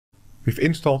We've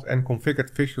installed and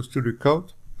configured Visual Studio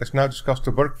Code. Let's now discuss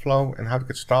the workflow and how to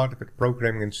get started with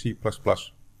programming in C++.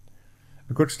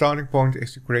 A good starting point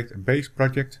is to create a base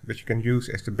project that you can use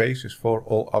as the basis for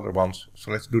all other ones.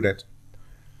 So let's do that.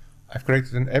 I've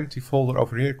created an empty folder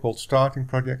over here called Starting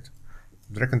Project.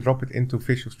 Drag and drop it into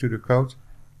Visual Studio Code.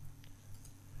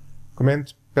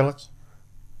 Command Palette,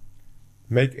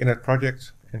 make init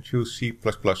project and choose C++.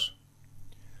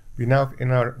 We now have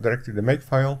in our directory the make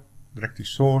file, directory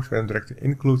source, and directory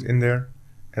include in there,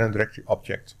 and a directory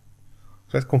object.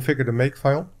 So let's configure the make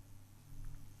file.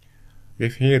 We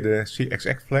have here the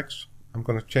CXX flags. I'm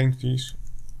going to change these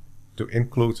to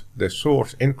include the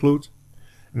source include,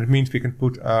 and it means we can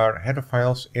put our header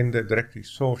files in the directory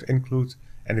source include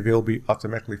and they will be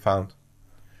automatically found.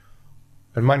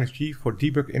 And -G for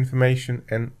debug information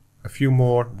and a few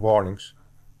more warnings.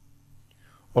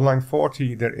 On line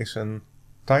 40 there is a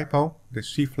typo. The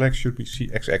C flag should be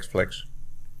CXX flags.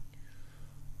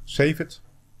 Save it.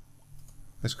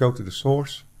 Let's go to the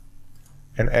source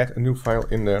and add a new file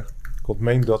in there called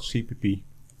main.cpp.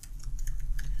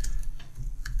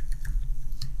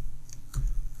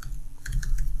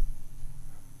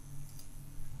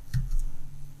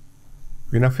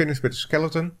 We're now finished with the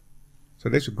skeleton, so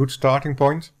this is a good starting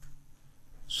point.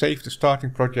 Save the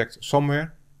starting project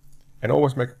somewhere and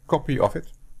always make a copy of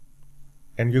it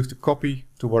and use the copy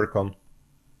to work on.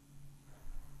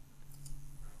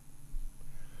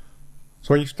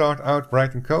 So when you start out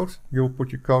writing code, you will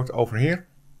put your code over here.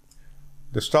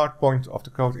 The start point of the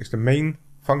code is the main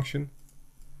function.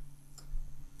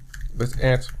 Let's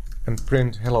add and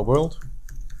print hello world.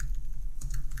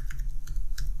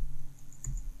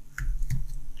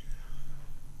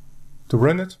 To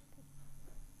run it,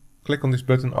 click on this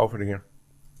button over here.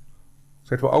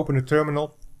 So it will open the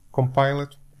terminal, compile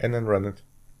it, and then run it.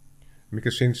 And we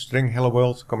can see the string hello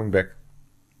world coming back.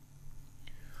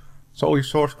 So all your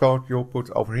source code you'll put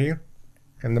over here,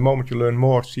 and the moment you learn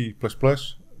more C++,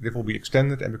 this will be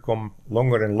extended and become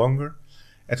longer and longer.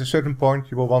 At a certain point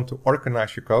you will want to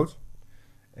organize your code,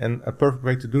 and a perfect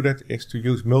way to do that is to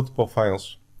use multiple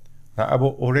files. Now I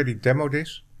will already demo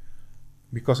this,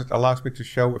 because it allows me to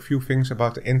show a few things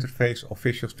about the interface of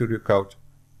Visual Studio Code.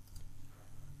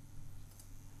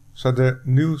 So the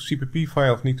new CPP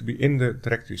files need to be in the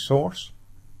directory source.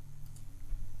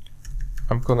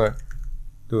 I'm gonna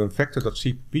do a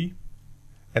vector.cpp,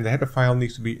 and the header file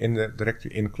needs to be in the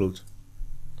directory include.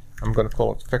 I'm gonna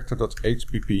call it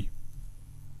vector.hpp.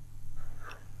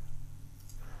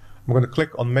 I'm gonna click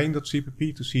on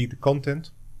main.cpp to see the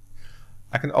content.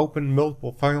 I can open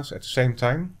multiple files at the same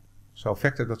time. So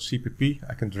vector.cpp,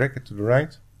 I can drag it to the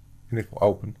right and it will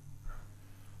open.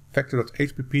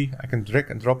 Vector.hpp, I can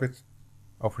drag and drop it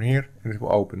over here and it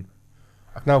will open.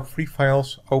 I've now 3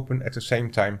 files open at the same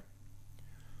time.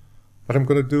 What I'm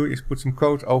going to do is put some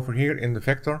code over here in the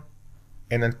vector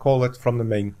and then call it from the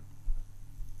main.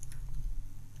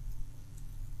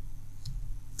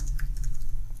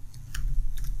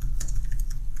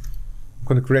 I'm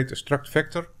going to create a struct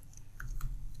vector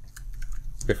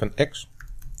with an X,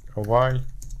 a Y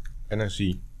and a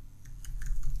Z.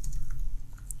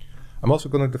 I'm also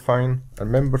going to define a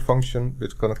member function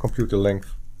that's going to compute the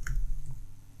length.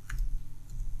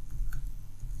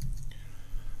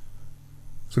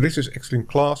 So this is actually a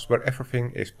class where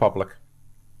everything is public.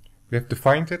 We have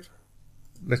defined it.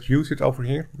 Let's use it over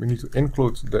here. We need to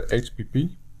include the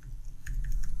HPP.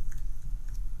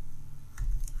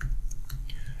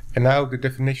 And now the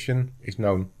definition is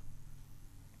known.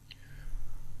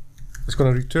 It's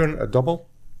going to return a double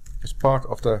as part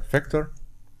of the vector,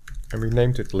 and we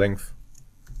named it length.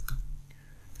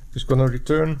 It's going to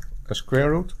return a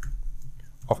square root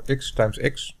of x times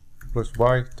x plus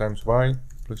y times y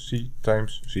plus z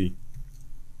times z.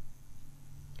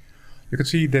 You can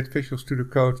see that Visual Studio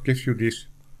Code gives you these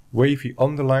wavy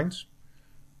underlines.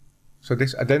 So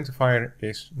this identifier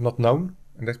is not known,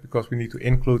 and that's because we need to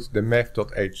include the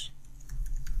math.h.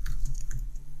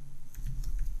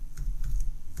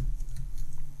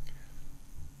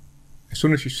 As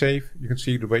soon as you save, you can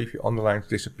see the wavy underlines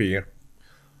disappear.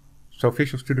 So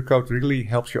Visual Studio Code really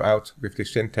helps you out with the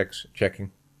syntax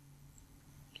checking.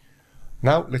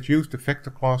 Now let's use the vector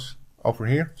class over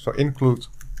here. So include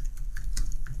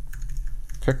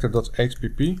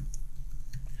vector.hpp.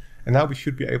 And now we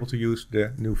should be able to use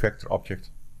the new vector object.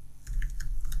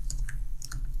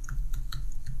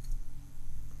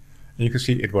 And you can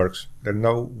see it works. There are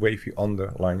no wavy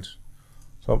underlines.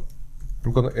 So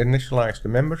I'm going to initialize the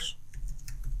members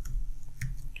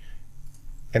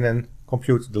and then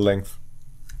compute the length.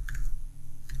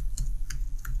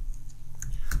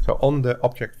 So on the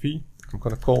object v, I'm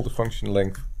going to call the function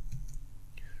length.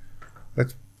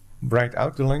 Let's write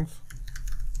out the length.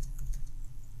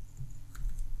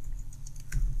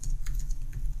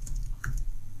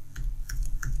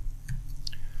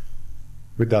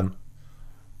 We're done.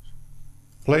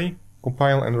 Play,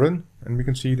 compile and run, and we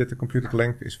can see that the computed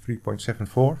length is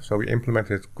 3.74, so we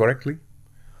implemented it correctly.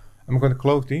 I'm going to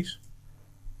close these.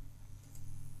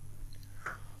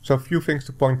 So a few things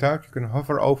to point out. You can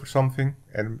hover over something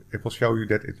and it will show you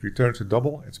that it returns a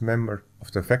double. It's a member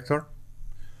of the vector.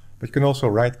 But you can also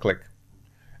right click.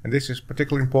 And this is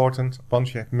particularly important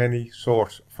once you have many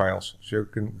source files. So you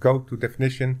can go to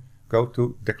definition, go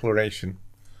to declaration.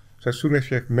 So as soon as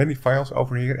you have many files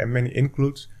over here and many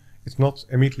includes, it's not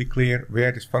immediately clear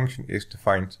where this function is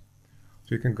defined.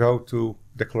 So you can go to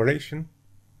declaration,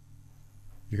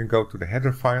 you can go to the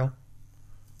header file,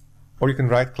 or you can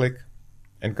right click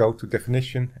and go to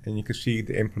definition and you can see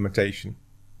the implementation.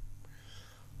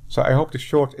 So I hope this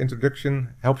short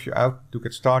introduction helps you out to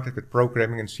get started with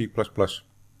programming in C++.